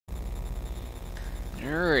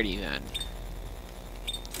Alrighty then.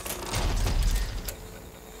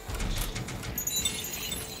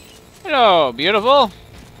 Hello, beautiful.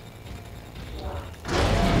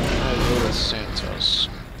 I'll go with Santos.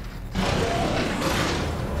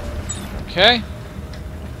 Okay.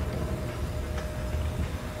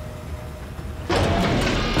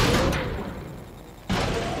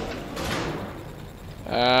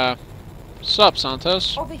 Sup,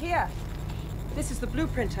 Santos? Over here. This is the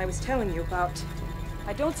blueprint I was telling you about.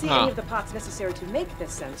 I don't see any of the parts necessary to make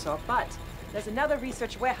this sensor, but there's another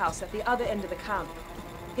research warehouse at the other end of the camp.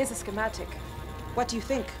 Here's a schematic. What do you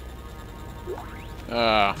think?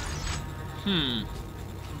 Looks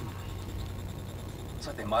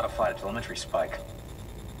like they modified a telemetry spike.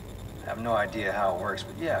 I have no idea how it works,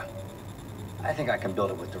 but yeah. I think I can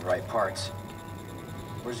build it with the right parts.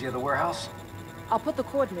 Where's the other warehouse? I'll put the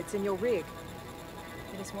coordinates in your rig.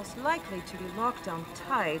 It is most likely to be locked down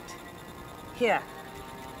tight. Here.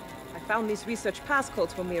 I found these research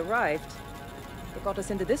passcodes when we arrived. They got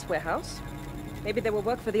us into this warehouse. Maybe they will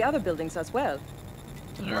work for the other buildings as well.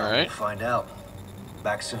 Alright. We'll find out.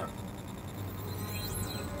 Back soon.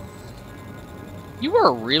 You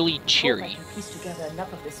are really cheery. I hope I can piece together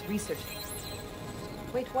enough of this research.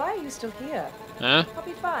 Wait, why are you still here? Huh? I'll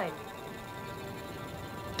be fine.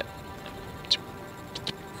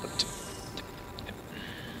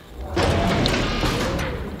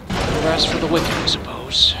 Rest for the wicked, I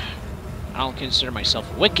suppose. I don't consider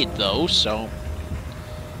myself wicked, though, so...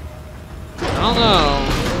 I don't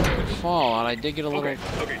know. Fallout, I did get a little...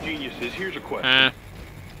 Okay, geniuses, here's a question.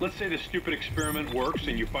 Let's say the stupid experiment works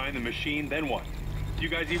and you find the machine, then what? Do you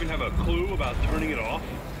guys even have a clue about turning it off?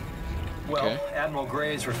 Well, Okay. Admiral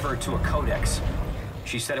Graves referred to a codex.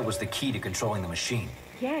 She said it was the key to controlling the machine.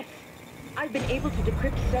 Yes. I've been able to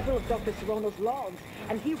decrypt several of Dr. Serrano's logs,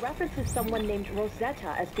 and he references someone named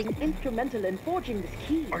Rosetta as being instrumental in forging this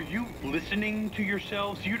key. Are you listening to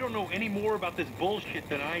yourselves? You don't know any more about this bullshit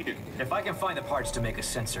than I do. If I can find the parts to make a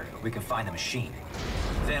sensor, we can find the machine.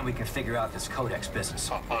 Then we can figure out this codex business.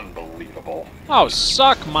 Unbelievable. Oh,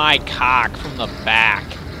 suck my cock from the back.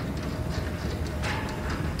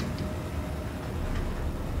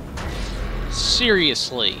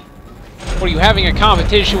 Seriously. What, are you having a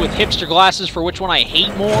competition with hipster glasses for which one I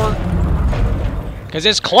hate more? Because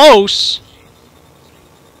it's close.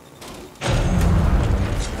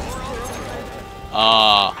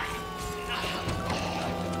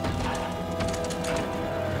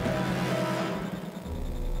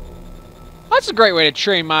 That's a great way to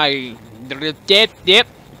train my... Dip.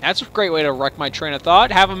 That's a great way to wreck my train of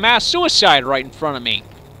thought. Have a mass suicide right in front of me.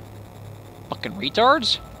 Fucking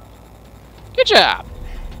retards. Good job.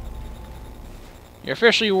 You're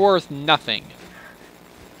officially worth nothing.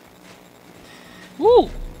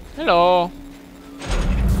 Woo! Hello.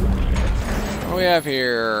 What do we have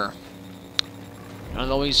here?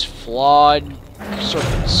 None of these flawed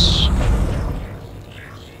circuits.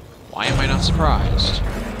 Why am I not surprised?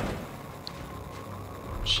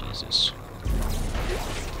 Jesus.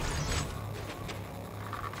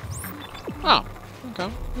 Oh,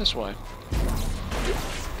 okay. This way.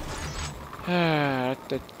 Yeah.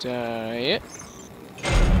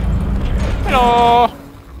 Hello!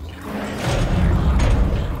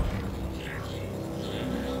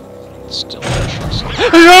 Still interesting.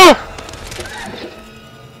 Hello!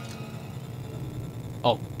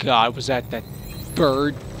 Oh god, was that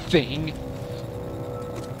bird thing?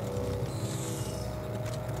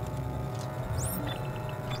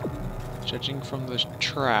 Judging from the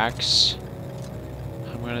tracks,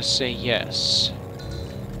 I'm gonna say yes.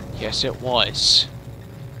 Yes, it was.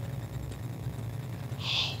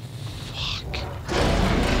 Oh, fuck.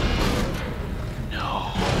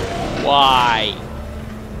 No. Why?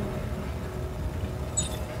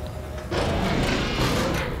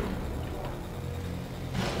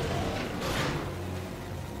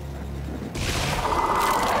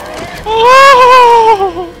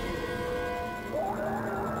 Oh!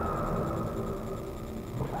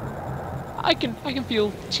 I can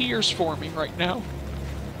feel tears forming right now.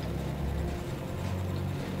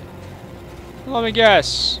 Let me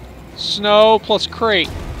guess. Snow plus crate.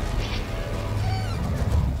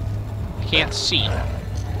 I can't see.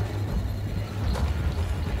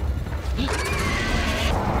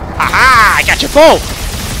 Haha! I got you both!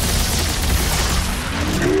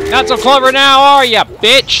 Not so clever now, are ya,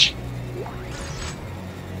 bitch?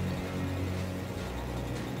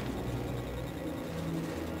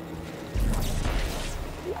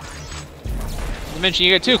 You mentioned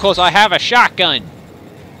you get too close, I have a shotgun.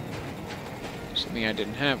 Something I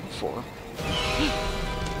didn't have before.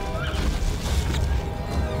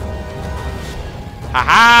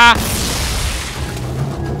 Haha!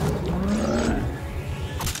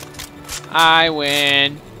 I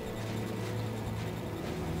win.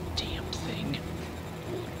 Damn thing.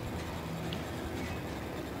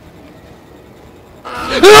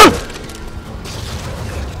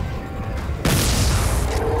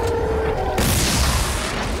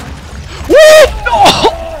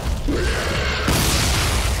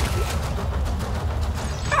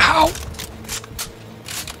 Ow!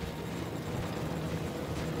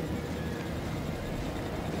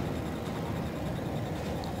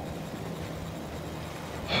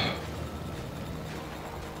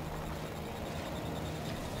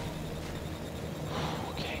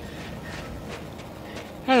 Okay.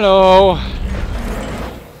 Hello.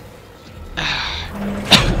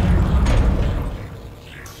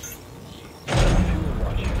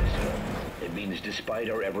 Despite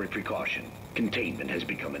our every precaution, containment has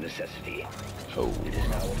become a necessity. Oh. It is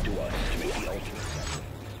now up to us to make the ultimate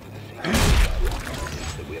sacrifice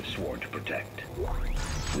that we have sworn to protect.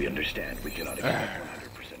 We understand we cannot expect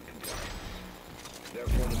 100% compliance.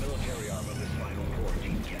 Therefore, the military arm of this final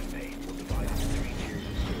quarantine campaign will divide into 3 tiers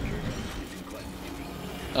of soldiers undertaking cleansing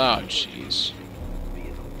duty. Oh, jeez.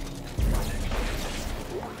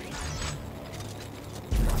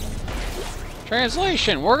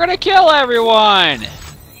 Translation, we're gonna kill everyone!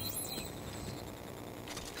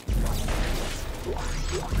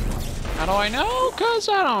 How do I know? 'Cause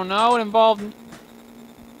I don't know. It involved...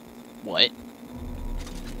 What?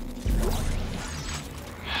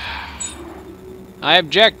 I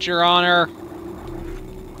object, Your Honor.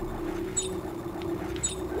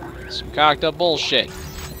 Some cocked up bullshit.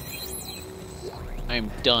 I am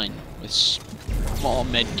done with small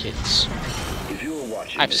medkits.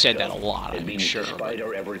 I've said that a lot, I'm sure. Despite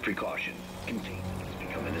our every precaution, containment has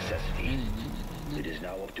become a necessity. It is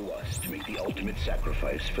now up to us to make the ultimate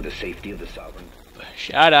sacrifice for the safety of the sovereign.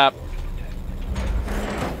 Shut up.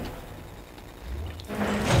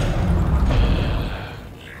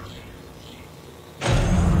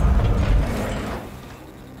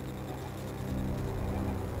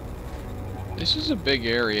 This is a big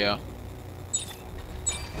area.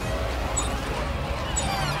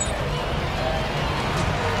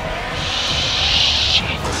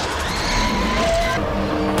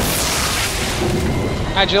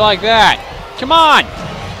 How'd you like that? Come on!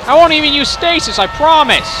 I won't even use stasis, I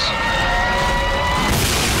promise!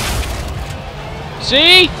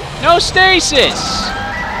 See? No stasis!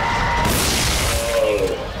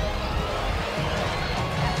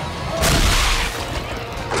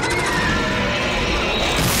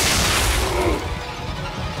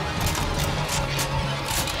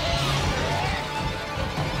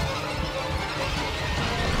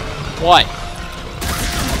 What?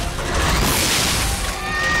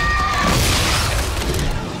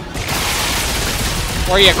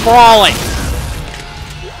 Where are you crawling?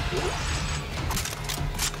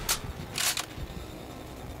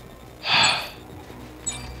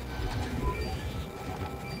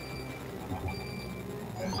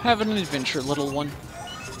 Have an adventure, little one.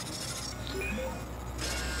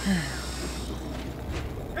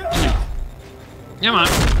 Come on.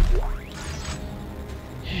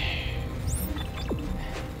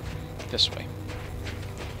 This way.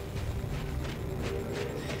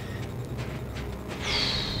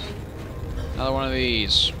 Another one of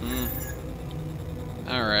these.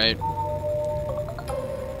 Alright.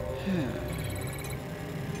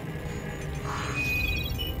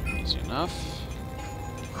 Easy enough.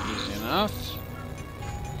 Easy enough.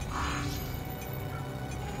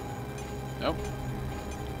 Nope.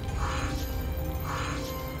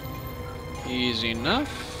 Easy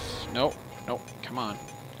enough. Nope. Nope. Come on.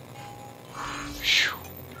 Whew.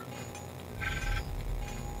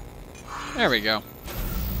 There we go.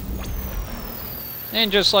 And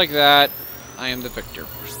just like that, I am the victor.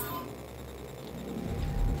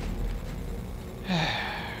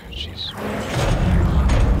 Jeez.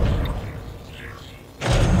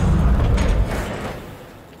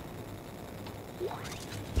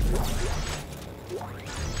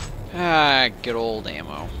 Ah, good old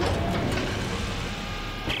ammo.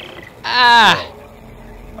 Ah!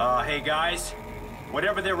 Hey guys.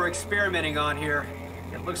 Whatever they were experimenting on here,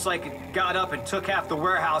 it looks like it got up and took half the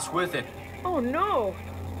warehouse with it. Oh no!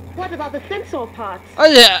 What about the sensor parts? Oh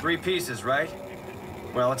yeah! 3 pieces, right?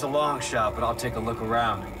 Well, it's a long shot, but I'll take a look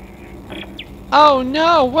around. Oh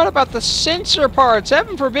no! What about the sensor parts?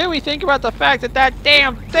 Heaven forbid we think about the fact that that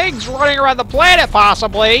damn thing's running around the planet,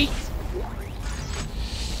 possibly!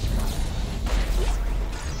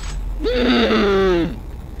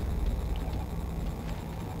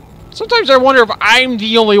 Sometimes I wonder if I'm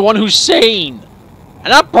the only one who's sane.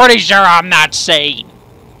 And I'm pretty sure I'm not sane.